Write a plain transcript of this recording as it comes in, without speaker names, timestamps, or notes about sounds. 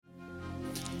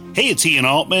Hey, it's Ian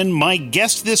Altman. My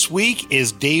guest this week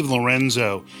is Dave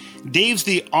Lorenzo. Dave's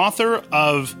the author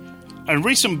of a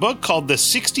recent book called The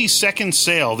 60-Second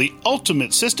Sale, the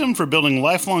ultimate system for building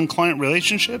lifelong client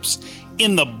relationships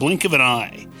in the blink of an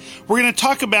eye. We're going to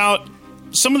talk about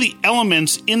some of the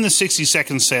elements in the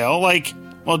 60-second sale, like,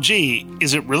 well, gee,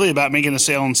 is it really about making a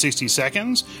sale in 60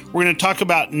 seconds? We're going to talk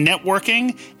about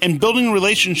networking and building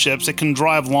relationships that can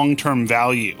drive long-term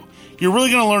value. You're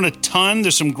really going to learn a ton.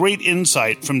 There's some great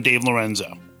insight from Dave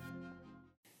Lorenzo.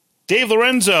 Dave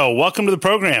Lorenzo, welcome to the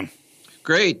program.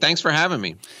 Great. Thanks for having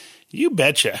me. You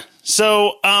betcha.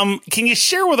 So can you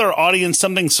share with our audience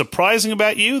something surprising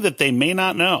about you that they may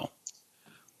not know?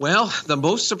 Well, the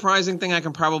most surprising thing I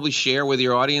can probably share with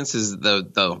your audience is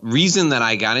the reason that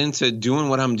I got into doing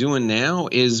what I'm doing now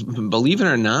is, believe it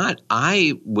or not,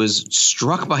 I was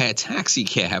struck by a taxi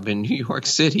cab in New York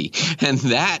City. And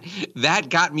that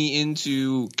got me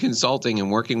into consulting and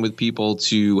working with people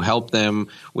to help them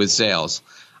with sales.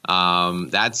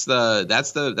 That's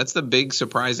the big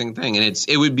surprising thing. And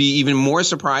it would be even more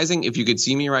surprising if you could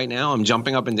see me right now. I'm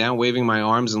jumping up and down, waving my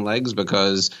arms and legs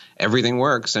because everything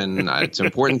works. And it's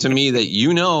important to me that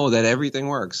you know that everything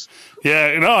works.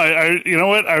 Yeah, you know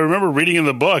what? I remember reading in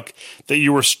the book that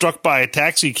you were struck by a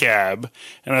taxi cab.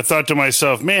 And I thought to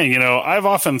myself, man, I've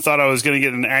often thought I was going to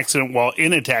get in an accident while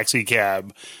in a taxi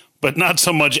cab, but not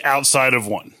so much outside of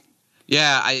one.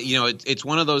 Yeah, it's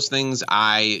one of those things.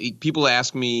 People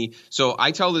ask me, so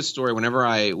I tell this story whenever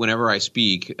I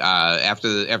speak.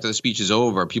 After the speech is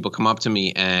over, people come up to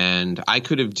me, and I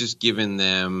could have just given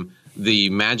them the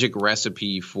magic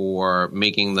recipe for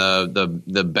making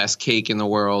the best cake in the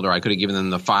world, or I could have given them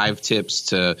the 5 tips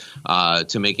to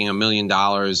making $1 million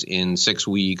in 6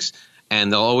 weeks.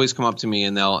 And they'll always come up to me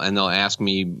and they'll ask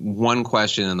me one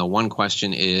question, and the one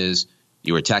question is,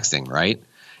 "You were texting, right?"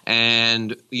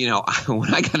 And,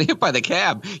 when I got hit by the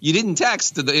cab, you didn't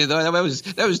text. That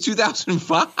was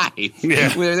 2005. Yeah.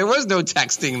 There was no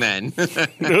texting then.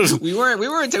 We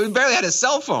barely had a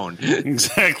cell phone.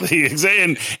 Exactly.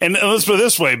 And let's put it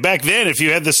this way. Back then, if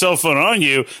you had the cell phone on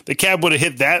you, the cab would have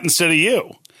hit that instead of you.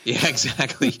 Yeah,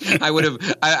 exactly. I would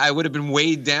have been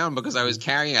weighed down because I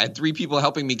had 3 people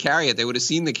helping me carry it. They would have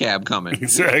seen the cab coming.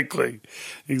 Exactly.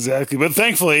 But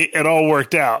thankfully, it all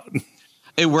worked out.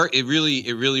 It worked. It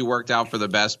really worked out for the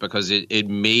best because it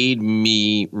made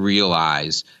me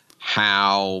realize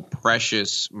how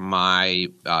precious my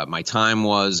time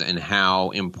was and how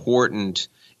important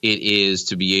it is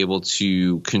to be able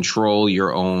to control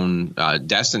your own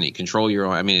destiny, control your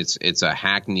own. I mean, it's a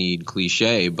hackneyed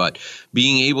cliche, but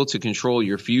being able to control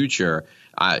your future.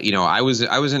 I was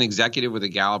an executive with a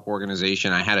Gallup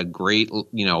organization. I had a great,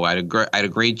 I had a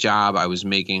great job. I was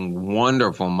making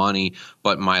wonderful money,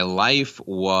 but my life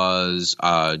was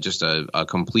just a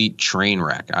complete train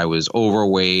wreck. I was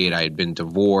overweight. I had been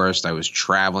divorced. I was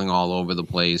traveling all over the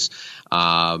place.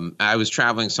 I was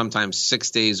traveling sometimes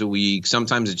 6 days a week.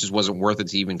 Sometimes it just wasn't worth it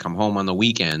to even come home on the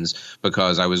weekends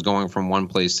because I was going from one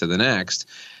place to the next.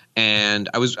 And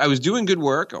I was doing good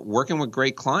work, working with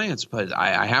great clients, but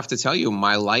I have to tell you,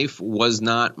 my life was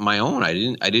not my own. I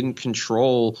didn't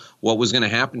control what was going to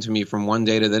happen to me from one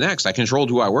day to the next. I controlled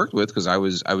who I worked with because I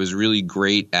was really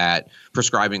great at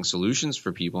prescribing solutions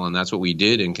for people, and that's what we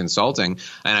did in consulting.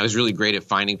 And I was really great at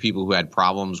finding people who had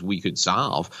problems we could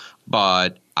solve.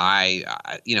 But I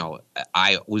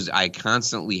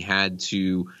constantly had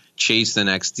to chase the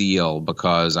next deal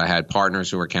because I had partners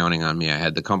who were counting on me. I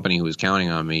had the company who was counting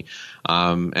on me.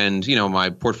 And my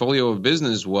portfolio of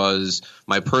business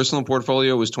my personal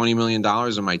portfolio was $20 million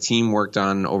and my team worked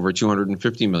on over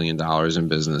 $250 million in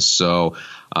business. So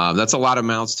that's a lot of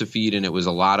mouths to feed. And it was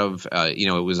a lot of,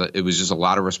 it was just a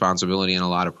lot of responsibility and a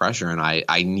lot of pressure. And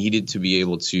I needed to be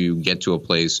able to get to a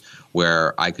place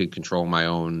where I could control my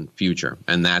own future.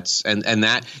 And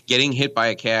that getting hit by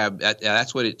a cab,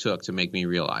 that's what it took to make me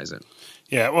realize it.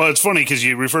 Yeah, well, it's funny because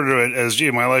you refer to it as,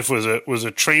 my life was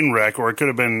a train wreck, or it could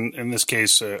have been, in this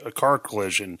case, a car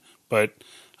collision. But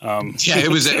it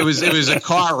was a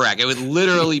car wreck. It was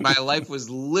literally, my life was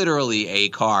literally a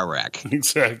car wreck.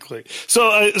 Exactly. So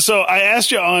I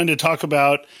asked you on to talk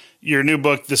about your new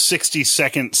book, The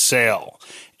 60-Second Sale,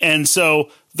 and so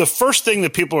the first thing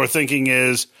that people are thinking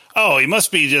is, oh, he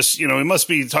must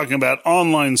be talking about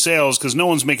online sales because no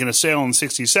one's making a sale in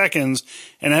 60 seconds.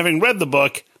 And having read the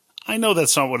book, I know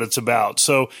that's not what it's about.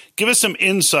 So give us some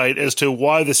insight as to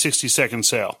why the 60-second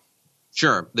sale.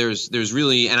 Sure. There's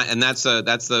really, and that's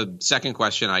the second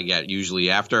question I get usually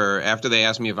after they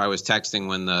ask me if I was texting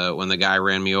when the guy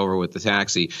ran me over with the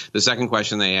taxi. The second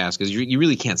question they ask is, you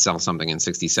really can't sell something in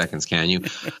 60 seconds, can you?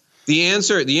 The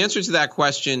answer to that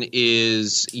question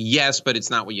is yes, but it's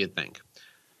not what you think.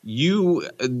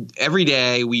 every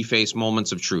day we face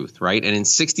moments of truth, right? And in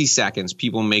 60 seconds,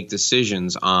 people make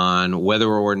decisions on whether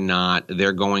or not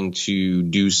they're going to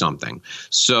do something.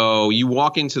 So you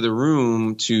walk into the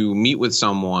room to meet with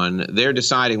someone, they're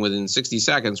deciding within 60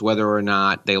 seconds whether or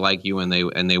not they like you and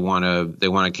they want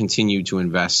to continue to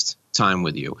invest time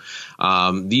with you.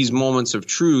 These moments of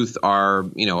truth are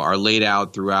laid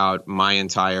out throughout my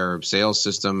entire sales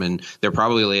system, and they're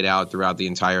probably laid out throughout the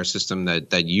entire system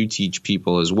that you teach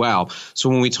people as well. So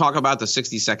when we talk about the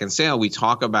 60-second sale, we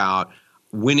talk about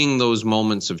winning those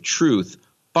moments of truth,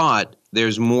 but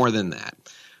there's more than that.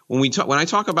 When I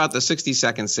talk about the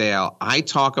 60-second sale, I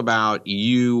talk about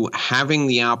you having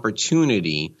the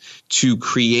opportunity to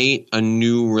create a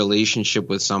new relationship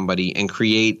with somebody and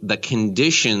create the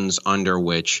conditions under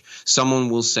which someone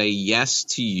will say yes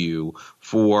to you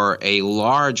for a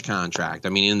large contract.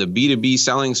 I mean, in the B2B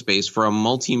selling space, for a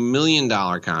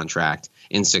multi-million-dollar contract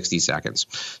in 60 seconds.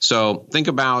 So think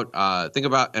about an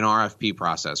RFP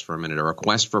process for a minute, a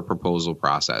request for proposal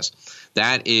process.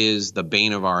 That is the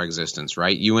bane of our existence,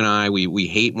 right? You and I, we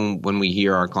hate when we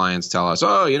hear our clients tell us,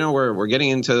 oh, we're getting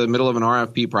into the middle of an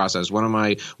RFP process. One of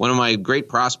my great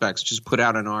prospects just put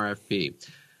out an RFP.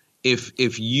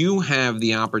 If you have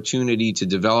the opportunity to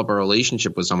develop a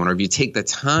relationship with someone, or if you take the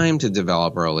time to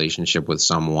develop a relationship with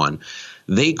someone,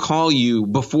 they call you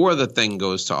before the thing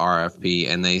goes to RFP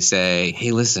and they say,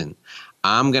 hey, listen,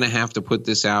 I'm going to have to put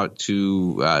this out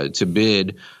to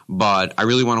bid, but I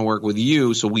really want to work with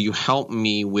you. So will you help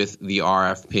me with the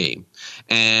RFP?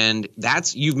 And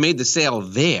you've made the sale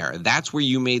there. That's where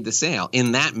you made the sale.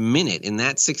 In that minute, in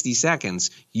that 60 seconds,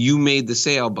 you made the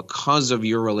sale because of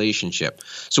your relationship.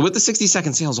 So what the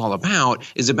 60-second sale is all about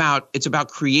is it's about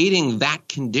creating that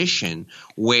condition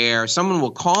where someone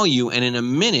will call you and in a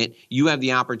minute you have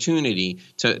the opportunity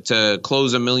to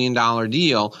close $1 million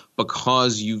deal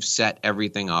because you've set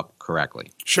everything up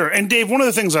correctly. Sure. And Dave, one of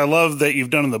the things I love that you've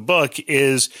done in the book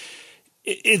is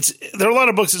there are a lot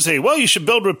of books that say, well, you should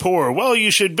build rapport. Well,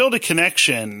 you should build a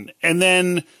connection. And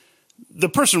then the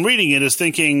person reading it is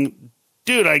thinking,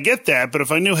 dude, I get that, but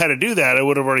if I knew how to do that, I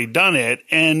would have already done it.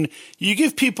 And you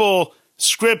give people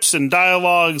scripts and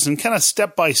dialogues and kind of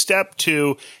step by step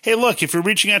to, hey, look, if you're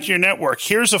reaching out to your network,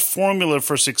 here's a formula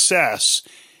for success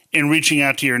in reaching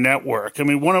out to your network. I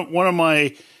mean, one of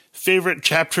my favorite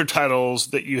chapter titles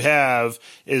that you have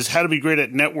is How to Be Great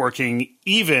at Networking,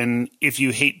 Even If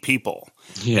You Hate People.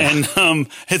 Yeah. And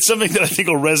it's something that I think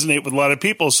will resonate with a lot of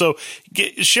people. So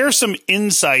share some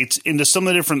insights into some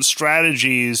of the different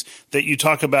strategies that you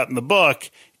talk about in the book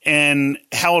and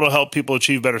how it'll help people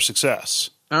achieve better success.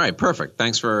 All right, perfect.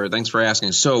 Thanks for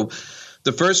asking. So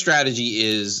the first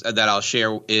strategy that I'll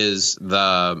share is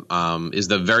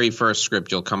the very first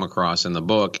script you'll come across in the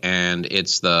book, and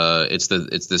it's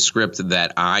the script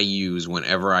that I use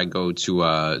whenever I go to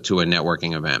a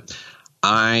networking event.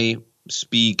 I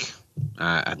speak.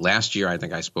 Last year, I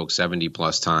think I spoke 70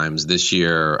 plus times. This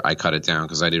year, I cut it down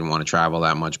because I didn't want to travel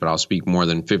that much, but I'll speak more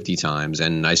than 50 times.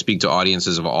 And I speak to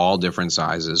audiences of all different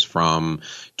sizes, from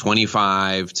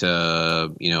 25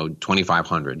 to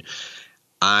 2,500.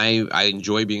 I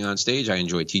enjoy being on stage. I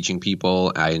enjoy teaching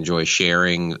people. I enjoy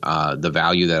sharing the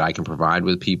value that I can provide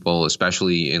with people,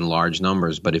 especially in large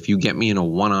numbers. But if you get me in a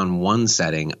one-on-one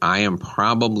setting, I am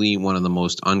probably one of the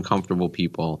most uncomfortable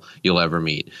people you'll ever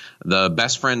meet. The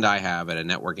best friend I have at a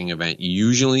networking event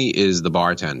usually is the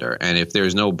bartender. And if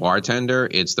there's no bartender,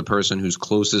 it's the person who's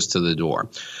closest to the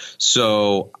door.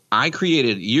 So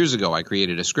years ago, I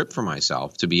created a script for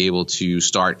myself to be able to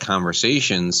start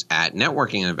conversations at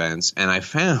networking events. And I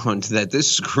found that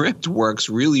this script works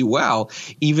really well,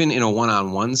 even in a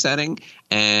one-on-one setting.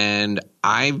 And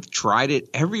I've tried it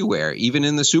everywhere, even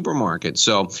in the supermarket.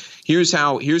 So here's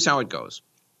how it goes.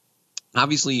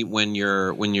 Obviously, when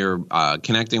you're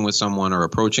connecting with someone or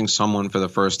approaching someone for the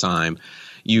first time,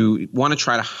 you want to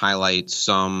try to highlight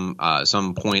some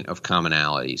point of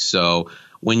commonality. So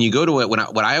when you go to it,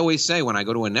 what I always say when I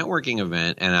go to a networking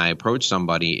event and I approach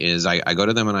somebody is I go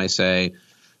to them and I say,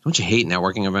 don't you hate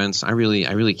networking events? I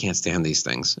really can't stand these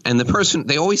things. And the person,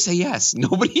 they always say yes.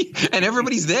 Nobody, and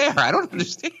everybody's there. I don't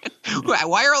understand.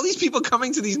 Why are all these people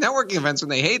coming to these networking events when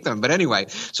they hate them? But anyway,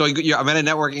 so I'm at a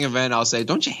networking event. I'll say,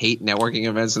 don't you hate networking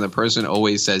events? And the person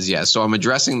always says yes. So I'm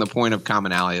addressing the point of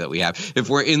commonality that we have. If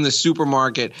we're in the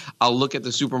supermarket, I'll look at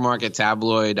the supermarket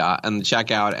tabloid and the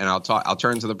checkout, and I'll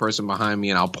turn to the person behind me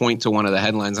and I'll point to one of the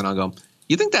headlines and I'll go,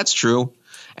 you think that's true?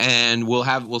 And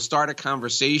we'll start a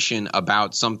conversation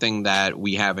about something that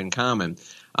we have in common.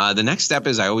 The next step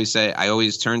is I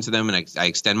always turn to them and I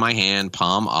extend my hand,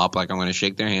 palm up, like I'm going to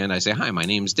shake their hand. I say, hi, my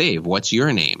name's Dave. What's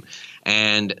your name?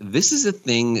 And this is a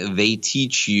thing they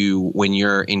teach you when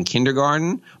you're in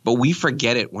kindergarten, but we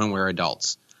forget it when we're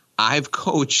adults. I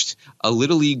coached a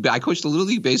little league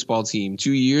baseball team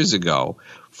 2 years ago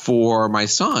for my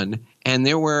son, and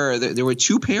there were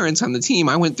two parents on the team.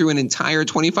 I went through an entire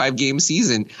 25-game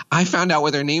season. I found out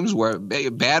what their names were.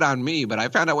 Bad on me, but I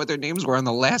found out what their names were on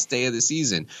the last day of the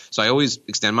season. So I always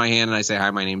extend my hand and I say,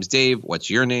 hi, my name's Dave. What's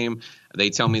your name?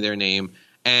 They tell me their name.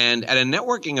 And at a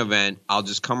networking event, I'll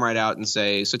just come right out and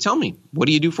say, so tell me, what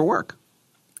do you do for work?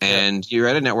 And you're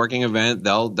at a networking event,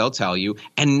 they'll tell you.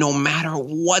 And no matter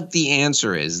what the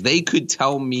answer is, they could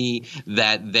tell me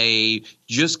that they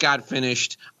just got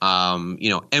finished,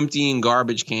 emptying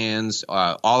garbage cans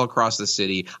all across the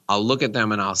city. I'll look at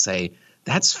them and I'll say,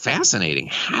 that's fascinating.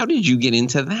 How did you get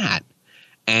into that?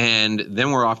 And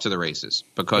then we're off to the races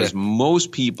because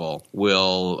most people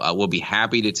will be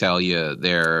happy to tell you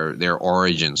their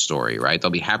origin story, right?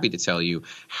 They'll be happy to tell you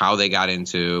how they got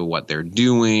into what they're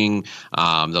doing.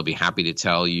 They'll be happy to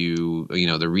tell you,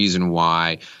 the reason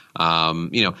why.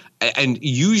 And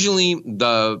usually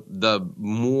the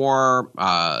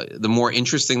more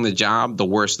interesting the job, the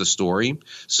worse the story.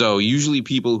 So usually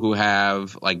people who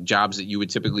have like jobs that you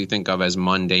would typically think of as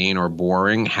mundane or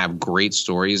boring have great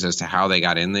stories as to how they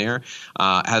got in there,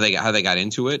 how they got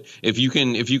into it. If you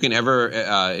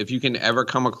ever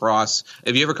come across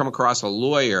a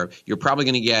lawyer, you're probably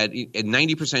going to get a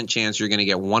 90% chance you're going to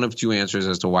get one of two answers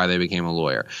as to why they became a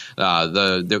lawyer.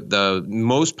 The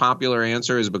most popular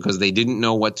answer is because they didn't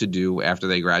know what to do after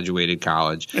they graduated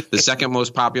college. The second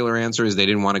most popular answer is they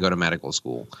didn't want to go to medical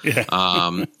school. Yeah.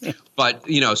 But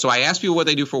so I ask people what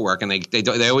they do for work, and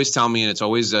they always tell me, and it's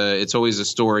always a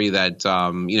story that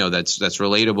that's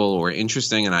relatable or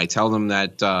interesting, and I tell them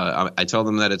that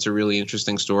it's a really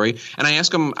interesting story, and I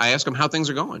ask them how things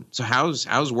are going. So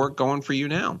how's work going for you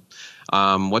now?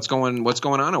 What's going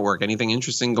on at work? Anything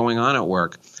interesting going on at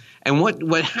work? And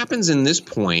what happens in this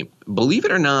point, believe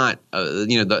it or not,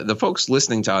 the folks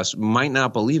listening to us might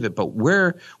not believe it, but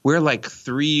we're like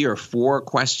 3 or 4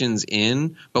 questions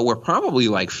in, but we're probably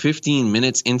like 15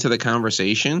 minutes into the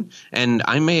conversation, and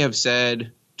I may have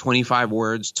said 25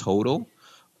 words total.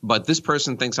 But this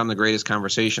person thinks I'm the greatest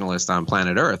conversationalist on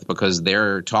planet Earth because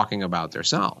they're talking about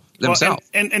themselves. Well,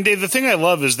 and Dave, the thing I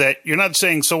love is that you're not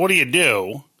saying, so what do you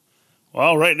do?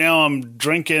 Well, right now I'm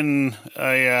drinking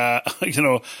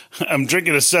I'm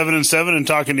drinking a 7 and 7 and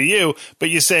talking to you, but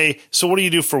you say, so what do you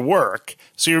do for work?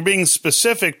 So you're being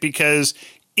specific because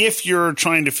if you're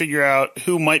trying to figure out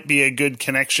who might be a good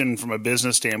connection from a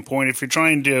business standpoint, if you're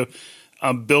trying to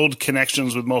build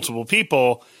connections with multiple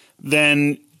people,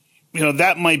 then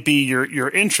that might be your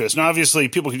interest. Now, obviously,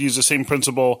 people could use the same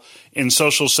principle in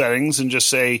social settings and just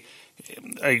say,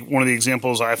 one of the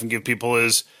examples I often give people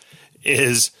is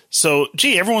so,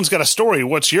 gee, everyone's got a story.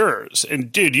 What's yours? And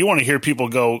dude, you want to hear people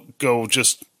go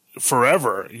just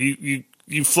forever. You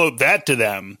float that to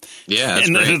them. Yeah, that's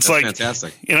and great. It's that's like,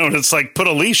 fantastic. And it's like put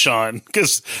a leash on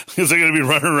because they're going to be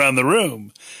running around the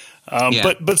room.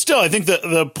 But still, I think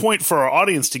the point for our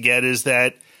audience to get is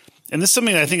that, and this is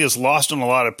something that I think is lost on a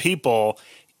lot of people,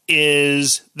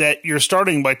 is that you're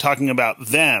starting by talking about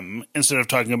them instead of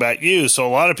talking about you. So a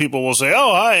lot of people will say,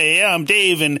 oh, hi, yeah, I'm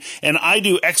Dave, and I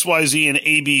do X, Y, Z, and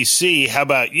ABC. How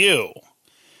about you?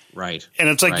 Right. And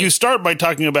it's like you start by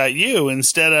talking about you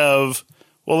instead of,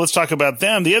 well, let's talk about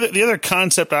them. The other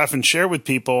concept I often share with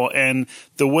people, and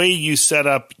the way you set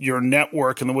up your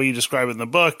network and the way you describe it in the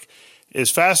book is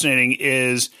fascinating,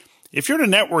 is if you're at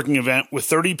a networking event with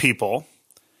 30 people,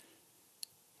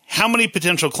 how many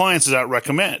potential clients does that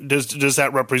recommend? Does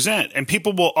that represent? And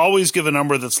people will always give a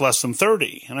number that's less than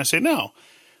 30. And I say, no,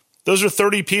 those are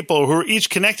 30 people who are each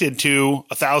connected to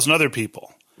 1,000 other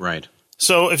people. Right.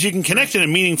 So if you can connect in a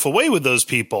meaningful way with those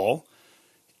people,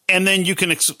 and then you can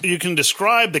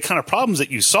describe the kind of problems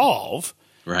that you solve,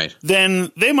 right,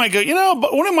 then they might go,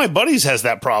 but one of my buddies has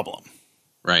that problem.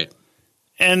 Right.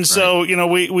 And so,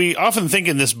 we often think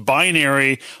in this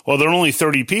binary, well, there are only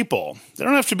 30 people. There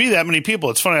don't have to be that many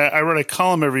people. It's funny. I write a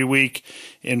column every week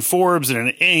in Forbes and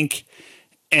in Inc.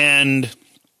 And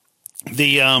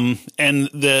the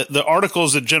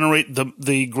articles that generate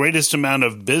the greatest amount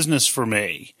of business for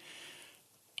me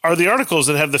are the articles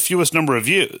that have the fewest number of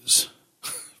views,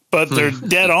 but they're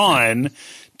dead on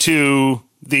to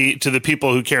the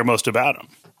people who care most about them.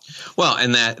 Well,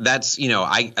 and that's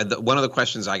one of the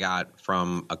questions I got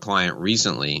from a client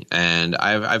recently, and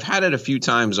I've had it a few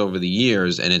times over the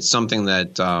years, and it's something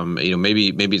that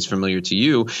maybe it's familiar to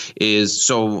you. Is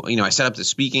so I set up the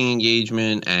speaking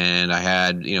engagement, and I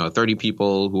had 30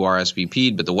 people who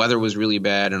RSVP'd, but the weather was really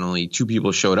bad, and only 2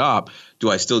 people showed up. Do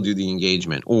I still do the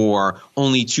engagement? Or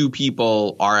only 2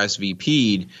 people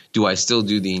RSVP'd? Do I still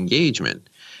do the engagement?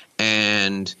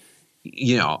 And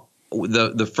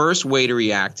the first way to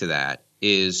react to that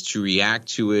is to react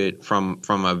to it from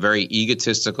a very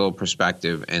egotistical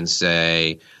perspective and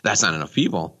say, that's not enough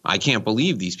people. I can't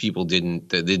believe these people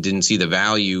didn't see the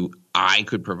value I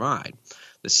could provide.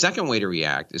 The second way to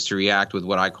react is to react with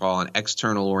what I call an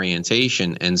external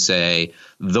orientation and say,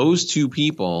 those 2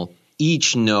 people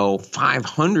each know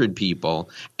 500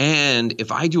 people, and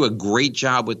if I do a great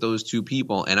job with those 2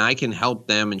 people and I can help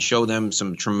them and show them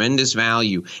some tremendous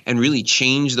value and really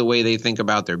change the way they think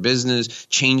about their business,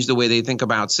 change the way they think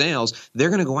about sales, they're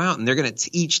going to go out and they're going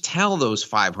to each tell those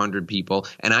 500 people,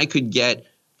 and I could get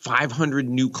 500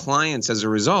 new clients as a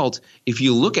result. If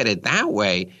you look at it that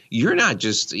way, you're not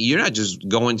just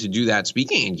going to do that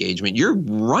speaking engagement. You're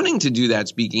running to do that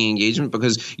speaking engagement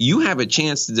because you have a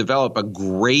chance to develop a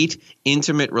great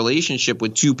intimate relationship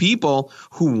with 2 people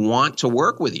who want to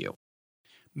work with you.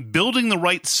 Building the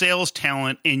right sales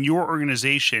talent in your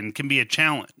organization can be a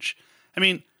challenge. I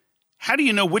mean, how do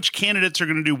you know which candidates are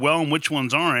going to do well and which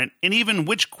ones aren't, and even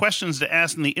which questions to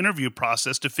ask in the interview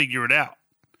process to figure it out?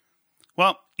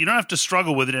 Well, you don't have to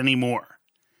struggle with it anymore.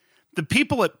 The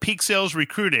people at Peak Sales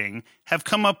Recruiting have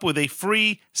come up with a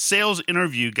free sales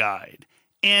interview guide.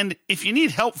 And if you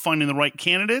need help finding the right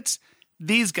candidates,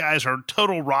 these guys are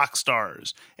total rock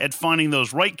stars at finding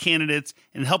those right candidates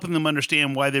and helping them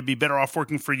understand why they'd be better off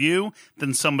working for you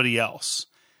than somebody else.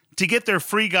 To get their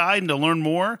free guide and to learn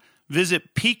more,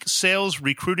 visit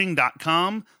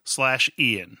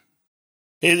peaksalesrecruiting.com/Ian.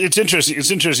 It's interesting. It's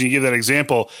interesting you give that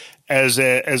example as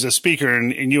a speaker,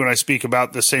 and you and I speak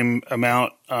about the same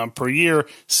amount per year,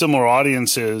 similar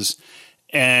audiences.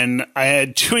 And I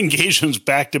had 2 engagements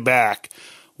back to back.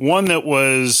 One that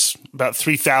was about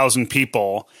 3,000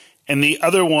 people, and the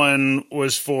other one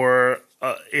was for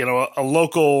a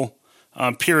local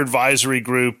peer advisory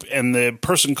group. And the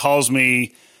person calls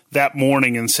me that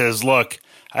morning and says, "Look,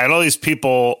 I had all these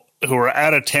people who were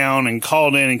out of town and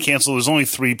called in and canceled. There's only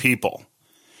 3 people."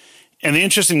 And the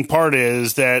interesting part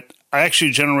is that I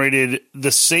actually generated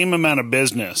the same amount of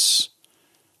business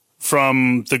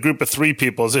from the group of 3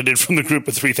 people as I did from the group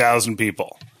of 3,000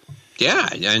 people. Yeah,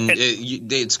 and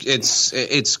it's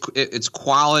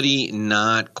quality,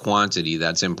 not quantity.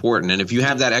 That's important. And if you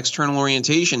have that external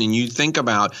orientation and you think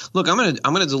about, look, I'm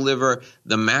gonna deliver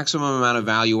the maximum amount of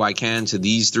value I can to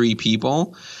these 3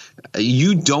 people.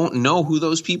 You don't know who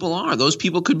those people are. Those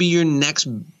people could be your next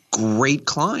great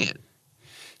client.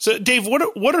 So, Dave,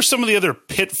 what are some of the other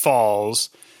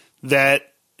pitfalls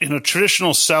that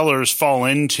traditional sellers fall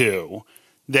into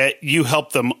that you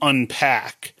help them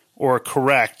unpack or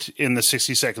correct in the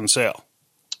 60-second sale?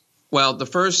 Well, the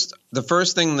first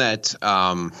thing that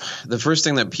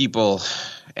people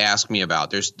ask me about,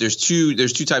 there's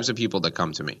two types of people that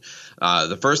come to me.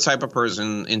 The first type of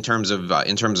person in terms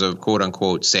of quote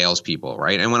unquote salespeople,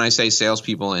 right? And when I say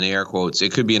salespeople in air quotes,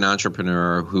 it could be an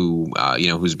entrepreneur who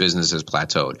whose business has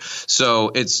plateaued.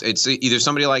 So it's either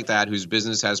somebody like that whose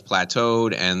business has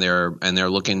plateaued and they're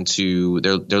looking to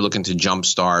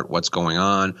jumpstart what's going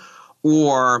on,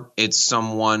 or it's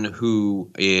someone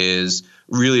who is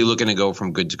really looking to go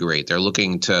from good to great. They're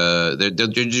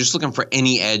just looking for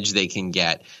any edge they can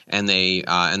get, and they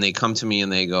come to me and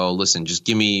they go, listen, just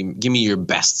give me your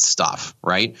best stuff,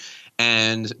 right?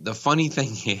 And the funny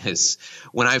thing is,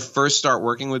 when I first start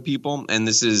working with people, and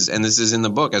this is in the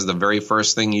book as the very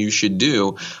first thing you should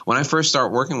do, when I first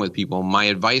start working with people, my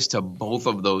advice to both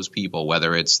of those people,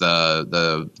 whether it's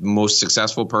the most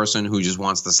successful person who just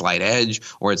wants the slight edge,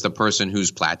 or it's the person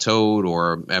who's plateaued,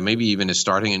 or maybe even is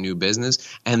starting a new business,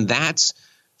 and that's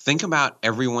think about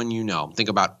everyone you know. Think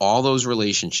about all those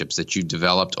relationships that you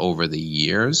developed over the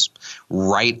years.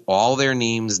 Write all their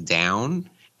names down.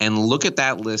 And look at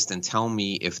that list and tell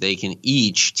me if they can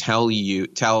each tell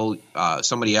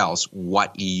somebody else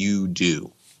what you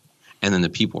do. And then the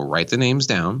people write the names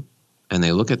down and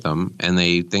they look at them and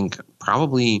they think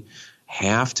probably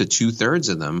half to 2/3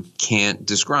 of them can't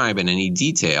describe in any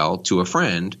detail to a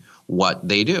friend what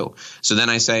they do. So then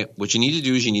I say, what you need to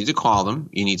do is you need to call them.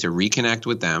 You need to reconnect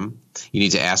with them. You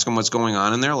need to ask them what's going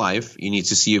on in their life. You need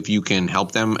to see if you can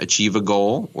help them achieve a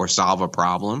goal or solve a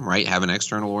problem, right? Have an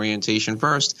external orientation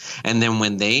first. And then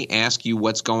when they ask you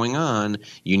what's going on,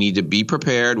 you need to be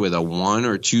prepared with a 1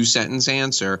 or 2 sentence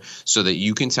answer so that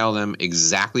you can tell them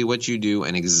exactly what you do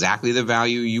and exactly the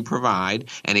value you provide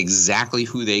and exactly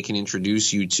who they can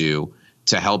introduce you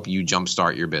to help you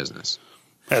jumpstart your business.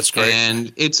 That's great.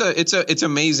 And it's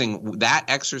amazing. That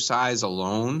exercise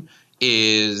alone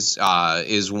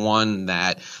is one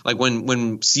that, like,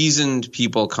 when seasoned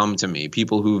people come to me,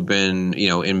 people who've been,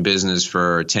 in business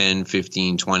for 10,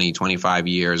 15, 20, 25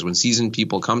 years, when seasoned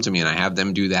people come to me and I have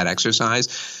them do that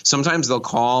exercise, sometimes they'll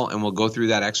call and we'll go through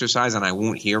that exercise and I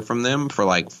won't hear from them for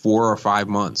like 4 or 5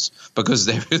 months because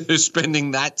they're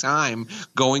spending that time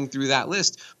going through that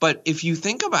list. But if you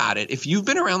think about it, if you've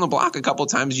been around the block a couple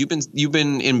of times, you've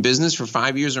been in business for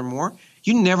 5 years or more,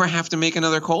 you never have to make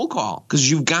another cold call because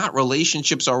you've got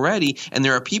relationships already, and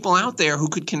there are people out there who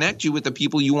could connect you with the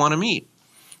people you want to meet.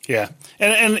 Yeah,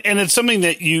 and it's something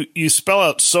that you spell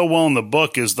out so well in the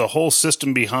book is the whole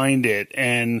system behind it,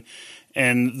 and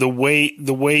the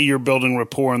way you're building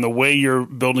rapport and the way you're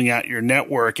building out your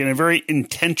network in a very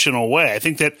intentional way. I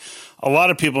think that a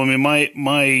lot of people. I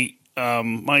mean,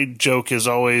 my joke is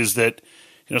always that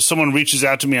someone reaches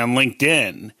out to me on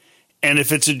LinkedIn. And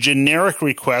if it's a generic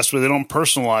request where they don't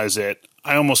personalize it,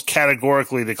 I almost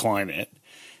categorically decline it.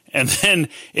 And then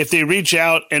if they reach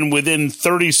out and within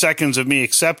 30 seconds of me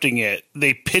accepting it,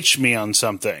 they pitch me on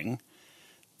something,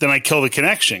 then I kill the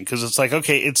connection because it's like,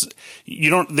 okay, they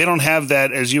don't have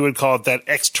that, as you would call it, that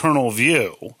external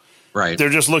view. Right. They're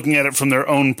just looking at it from their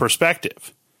own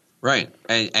perspective. Right.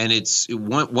 And it's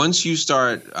once you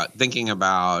start thinking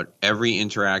about every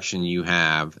interaction you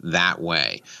have that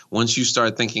way, once you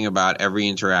start thinking about every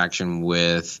interaction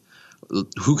with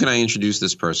who can I introduce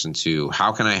this person to?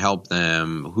 How can I help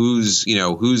them? Who's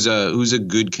a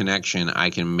good connection I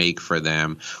can make for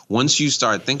them? Once you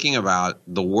start thinking about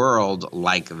the world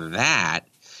like that,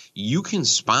 you can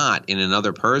spot in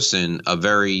another person a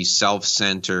very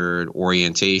self-centered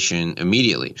orientation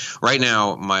immediately. Right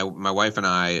now, my wife and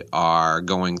I are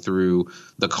going through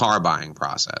the car buying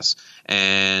process.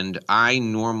 And I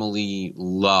normally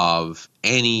love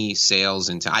any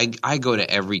sales. I go to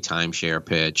every timeshare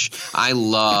pitch. I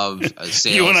love sales.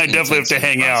 You and I definitely have to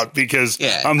hang out because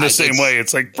I'm the same way.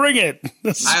 It's like, bring it.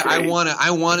 I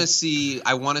want to see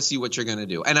what you're going to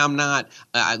do. And I'm not,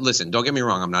 listen, don't get me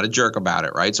wrong. I'm not a jerk about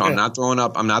it. Right. So I'm not throwing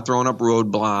up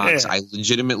roadblocks. I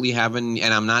legitimately have and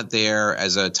I'm not there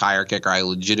as a tire kicker. I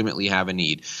legitimately have a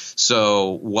need.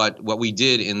 So what we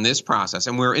did in this process,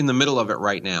 and we're in the middle of it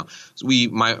right now. So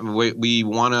my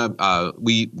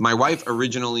wife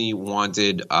originally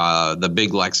wanted the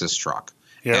big Lexus truck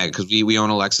because we own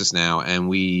a Lexus now, and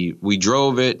we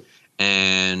drove it,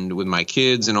 and with my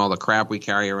kids and all the crap we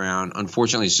carry around,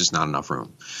 unfortunately, it's just not enough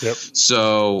room. Yep.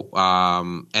 So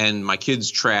and my kids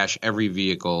trash every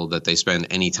vehicle that they spend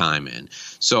any time in.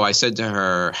 So I said to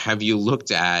her, have you thought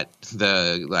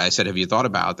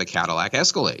about the Cadillac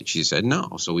Escalade? She said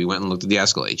no. So we went and looked at the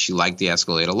Escalade. She liked the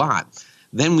Escalade a lot.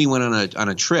 Then we went on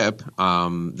a trip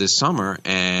this summer,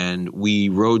 and we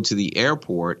rode to the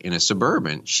airport in a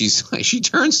Suburban. She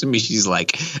turns to me, she's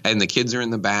like, and the kids are in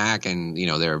the back, and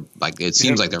they're like, it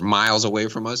seems like they're miles away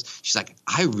from us. She's like,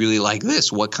 I really like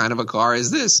this. What kind of a car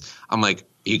is this? I'm like,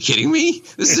 are you kidding me?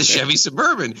 This is a Chevy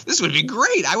Suburban. This would be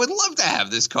great. I would love to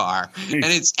have this car. And we're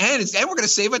going to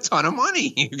save a ton of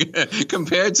money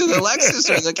compared to the Lexus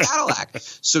or the Cadillac.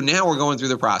 So now we're going through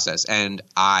the process. And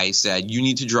I said, you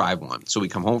need to drive one. So we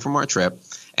come home from our trip,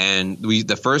 and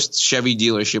the first Chevy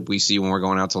dealership we see when we're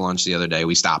going out to lunch the other day,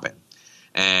 we stop it.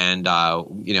 And,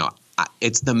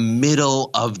 it's the middle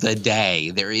of the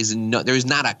day. There is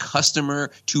not a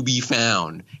customer to be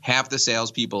found. Half the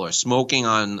salespeople are smoking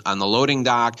on the loading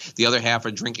dock. The other half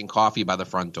are drinking coffee by the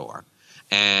front door.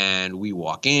 And we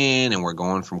walk in, and we're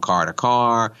going from car to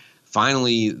car.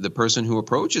 Finally, the person who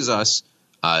approaches us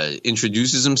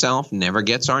introduces himself, never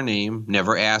gets our name,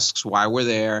 never asks why we're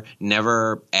there,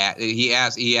 he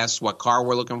asks what car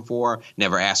we're looking for,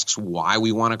 never asks why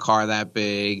we want a car that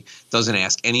big, doesn't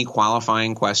ask any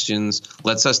qualifying questions,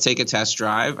 lets us take a test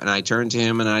drive. And I turned to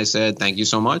him and I said, thank you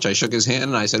so much. I shook his hand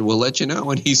and I said, we'll let you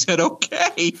know. And he said, okay.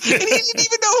 And he didn't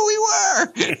even know who we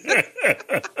were.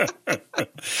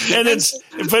 And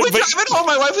driving home,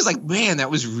 my wife was like, man,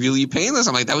 that was really painless.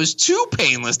 I'm like, that was too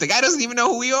painless. The guy doesn't even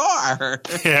know who we are.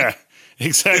 Yeah,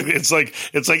 exactly. It's like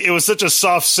it was such a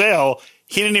soft sale.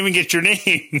 He didn't even get your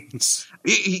names.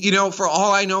 For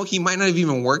all I know, he might not have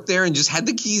even worked there and just had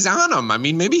the keys on him. I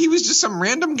mean, maybe he was just some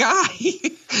random guy.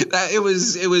 It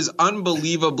was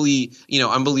unbelievably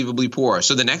poor.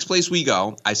 So the next place we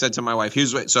go, I said to my wife,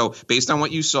 so based on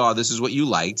what you saw, this is what you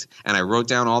liked. And I wrote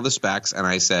down all the specs and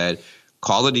I said,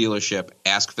 call the dealership,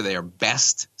 ask for their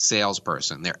best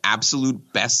salesperson, their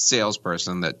absolute best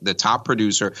salesperson, the top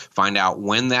producer, find out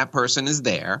when that person is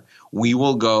there. We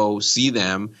will go see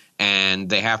them, and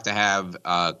they have to have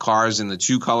cars in the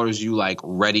two colors you like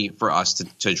ready for us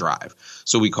to drive.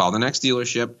 So we call the next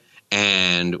dealership.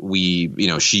 And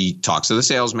she talks to the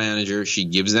sales manager. He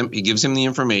gives him the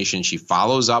information. She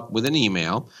follows up with an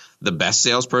email. The best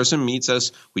salesperson meets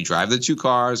us. We drive the two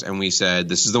cars, and we said,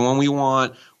 "This is the one we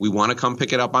want. We want to come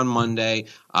pick it up on Monday.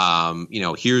 Here are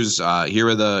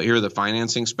the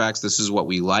financing specs. This is what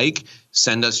we like.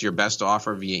 Send us your best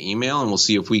offer via email, and we'll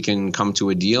see if we can come to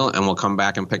a deal. And we'll come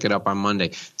back and pick it up on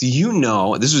Monday." Do you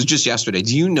know? This was just yesterday.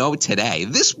 Do you know today,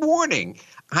 this morning,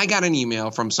 I got an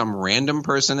email from some random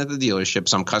person at the dealership,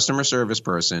 some customer service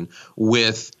person,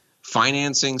 with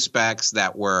financing specs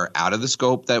that were out of the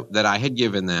scope that I had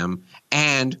given them,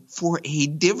 and for a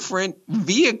different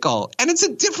vehicle, and it's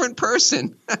a different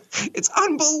person. It's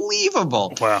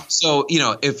unbelievable. Wow. So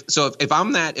if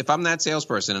I'm that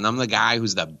salesperson and I'm the guy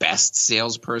who's the best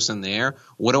salesperson there,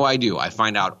 what do? I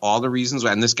find out all the reasons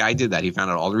why, and this guy did that. He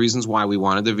found out all the reasons why we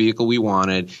wanted the vehicle we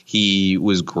wanted. He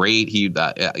was great. He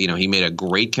made a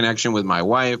great connection with my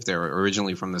wife. They're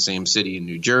originally from the same city in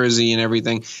New Jersey and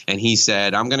everything. And he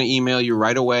said, "I'm going to email you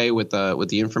right away with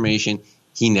the information."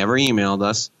 He never emailed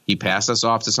us. He passed us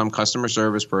off to some customer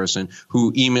service person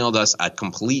who emailed us a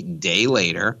complete day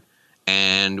later,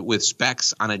 and with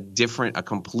specs on a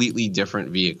completely different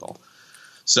vehicle.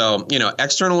 So,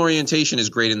 external orientation is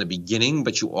great in the beginning,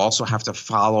 but you also have to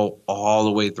follow all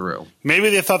the way through. Maybe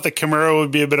they thought the Camaro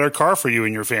would be a better car for you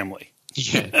and your family.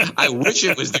 Yeah, I wish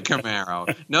it was the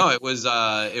Camaro. No, it was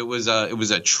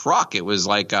a truck. It was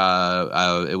like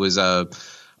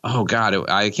oh God,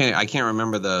 I can't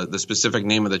remember the specific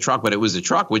name of the truck, but it was a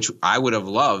truck which I would have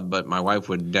loved, but my wife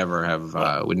would never have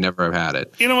had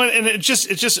it. You know what? And it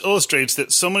just illustrates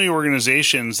that so many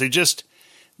organizations,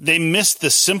 they miss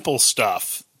the simple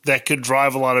stuff that could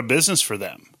drive a lot of business for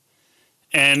them.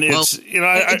 And it's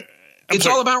it's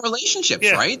all about relationships,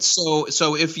 yeah. Right? So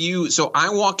I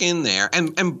walk in there,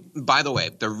 and by the way,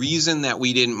 the reason that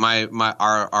we didn't,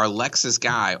 our Lexus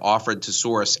guy offered to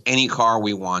source any car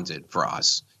we wanted for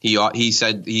us. He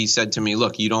said to me,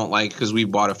 "Look, you don't like," because we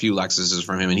bought a few Lexuses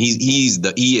from him, and he is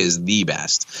the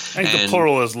best. I think the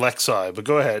plural is Lexi, but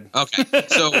go ahead. Okay,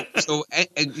 so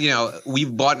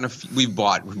we've bought a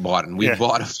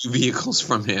few vehicles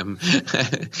from him,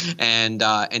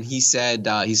 and he said,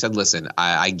 "Listen,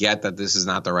 I get that this is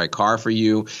not the right car for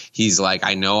you." He's like,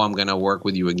 "I know I'm going to work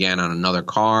with you again on another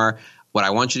car. What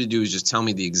I want you to do is just tell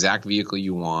me the exact vehicle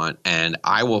you want, and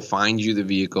I will find you the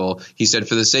vehicle." He said,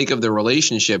 for the sake of the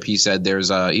relationship, he said,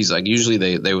 he's like, usually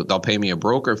they'll pay me a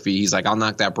broker fee. He's like, I'll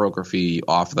knock that broker fee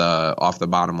off the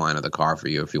bottom line of the car for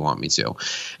you if you want me to.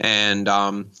 And,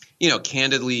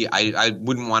 candidly, I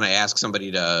wouldn't want to ask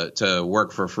somebody to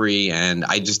work for free, and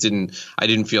I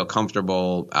didn't feel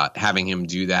comfortable having him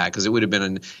do that, because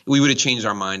we would have changed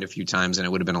our mind a few times, and it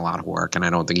would have been a lot of work, and I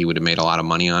don't think he would have made a lot of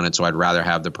money on it. So I'd rather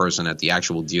have the person at the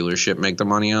actual dealership make the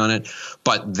money on it.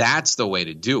 But that's the way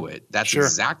to do it. That's sure.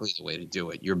 Exactly the way to do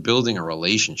it. You're building a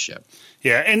relationship.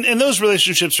 Yeah, and those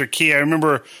relationships are key. I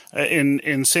remember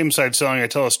in same-side selling, I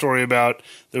tell a story about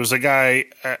there was a guy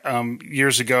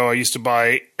years ago. I used to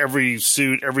buy every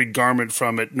suit, every garment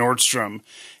from at Nordstrom,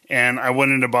 and I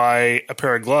went in to buy a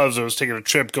pair of gloves. I was taking a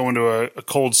trip going to a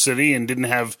cold city and didn't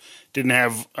have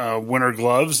winter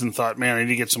gloves, and thought, man, I need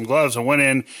to get some gloves. I went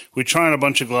in, we tried on a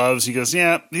bunch of gloves. He goes,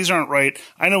 "Yeah, these aren't right.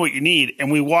 I know what you need."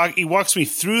 And he walks me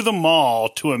through the mall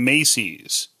to a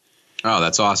Macy's. Oh,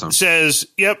 that's awesome. Says,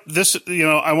 "Yep, this,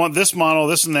 I want this model,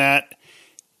 this and that."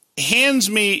 Hands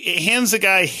the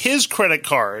guy his credit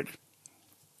card,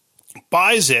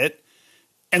 buys it,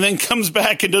 and then comes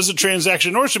back and does a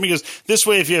transaction at Nordstrom, because this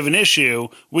way, if you have an issue,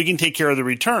 we can take care of the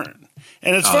return.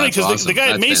 And it's funny because awesome. the guy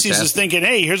at Macy's fantastic. is thinking,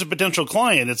 "Hey, here's a potential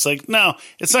client." It's like, no,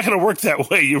 it's not going to work that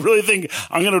way. You really think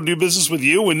I'm going to do business with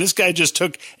you when this guy just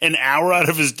took an hour out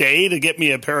of his day to get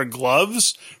me a pair of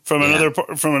gloves from another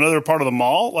part of the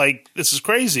mall? Like, this is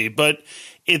crazy. But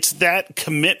it's that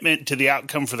commitment to the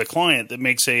outcome for the client that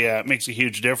makes a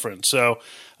huge difference. So,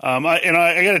 I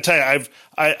got to tell you,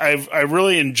 I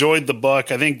really enjoyed the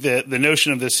book. I think the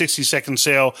notion of the 60-second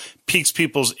sale piques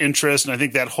people's interest, and I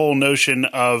think that whole notion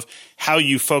of how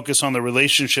you focus on the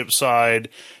relationship side,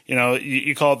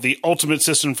 you call it the ultimate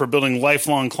system for building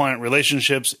lifelong client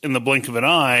relationships in the blink of an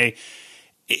eye.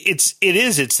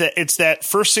 It's that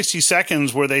first 60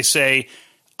 seconds where they say,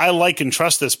 I like and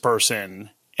trust this person,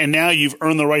 and now you've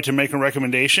earned the right to make a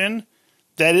recommendation.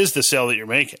 That is the sale that you're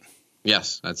making.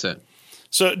 Yes, that's it.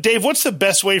 So, Dave, what's the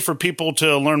best way for people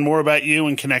to learn more about you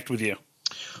and connect with you?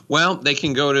 Well, they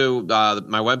can go to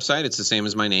my website. It's the same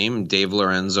as my name,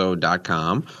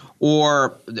 DaveLorenzo.com.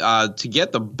 Or to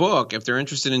get the book, if they're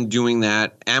interested in doing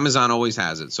that, Amazon always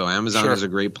has it. So Amazon is a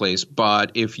great place.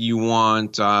 But if you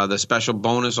want the special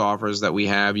bonus offers that we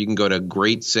have, you can go to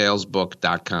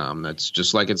GreatSalesBook.com. That's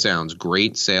just like it sounds,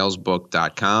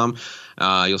 GreatSalesBook.com.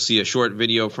 You'll see a short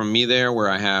video from me there where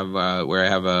I have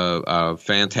a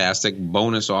fantastic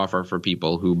bonus offer for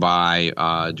people who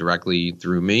buy directly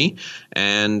through me,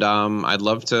 and I'd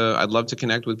love to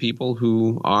connect with people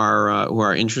who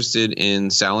are interested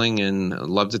in selling and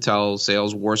love to tell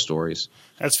sales war stories.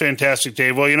 That's fantastic,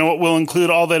 Dave. Well, you know what? We'll include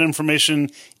all that information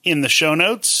in the show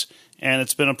notes, and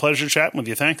it's been a pleasure chatting with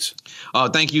you. Thanks. Oh,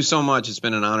 thank you so much. It's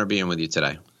been an honor being with you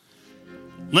today.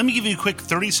 Let me give you a quick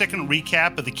 30-second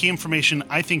recap of the key information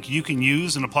I think you can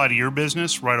use and apply to your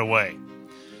business right away.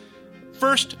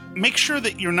 First, make sure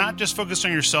that you're not just focused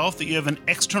on yourself, that you have an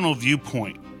external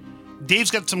viewpoint.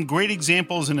 Dave's got some great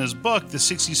examples in his book, The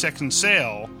 60-Second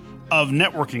Sale, of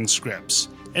networking scripts,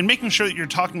 and making sure that you're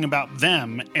talking about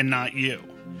them and not you.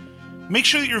 Make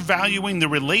sure that you're valuing the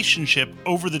relationship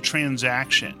over the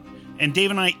transaction. And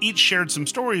Dave and I each shared some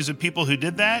stories of people who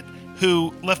did that,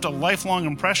 who left a lifelong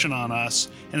impression on us,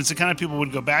 and it's the kind of people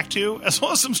we'd go back to, as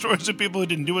well as some stories of people who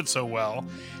didn't do it so well.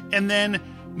 And then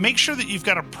make sure that you've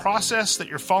got a process that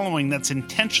you're following that's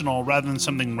intentional rather than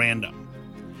something random.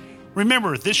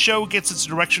 Remember, this show gets its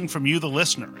direction from you, the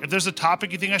listener. If there's a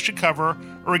topic you think I should cover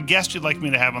or a guest you'd like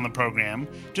me to have on the program,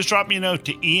 just drop me a note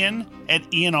to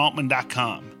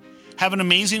ian@ianaltman.com. Have an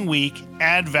amazing week,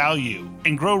 add value,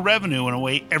 and grow revenue in a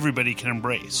way everybody can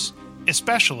embrace,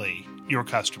 especially your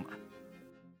customer.